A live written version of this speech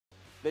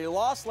They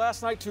lost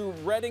last night to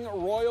Reading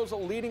Royals,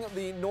 leading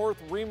the North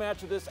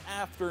rematch this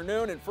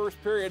afternoon. In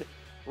first period,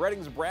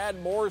 Reading's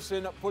Brad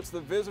Morrison puts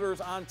the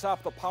visitors on top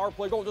of the power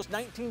play goal. Just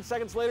 19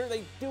 seconds later,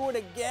 they do it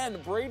again.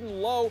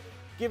 Braden Lowe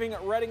giving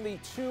Reading the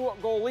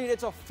 2-goal lead.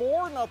 It's a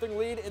 4-0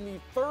 lead in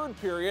the third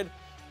period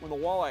when the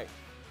Walleye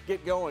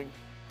get going.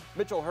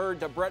 Mitchell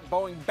Hurd to Brett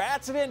Boeing,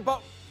 bats it in,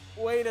 but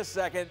wait a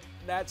second,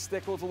 that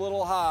stick was a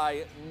little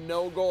high,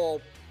 no goal.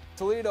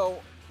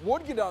 Toledo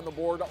would get on the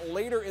board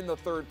later in the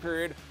third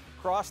period.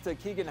 Cross to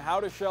Keegan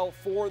Howdeshell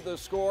for the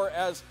score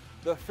as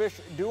the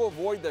Fish do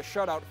avoid the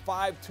shutout.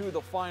 5-2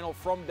 the final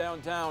from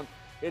downtown.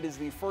 It is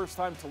the first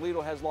time Toledo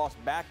has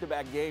lost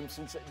back-to-back games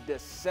since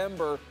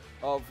December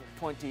of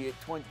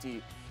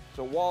 2020.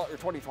 So or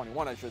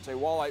 2021, I should say.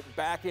 Walleye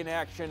back in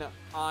action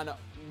on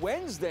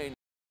Wednesday.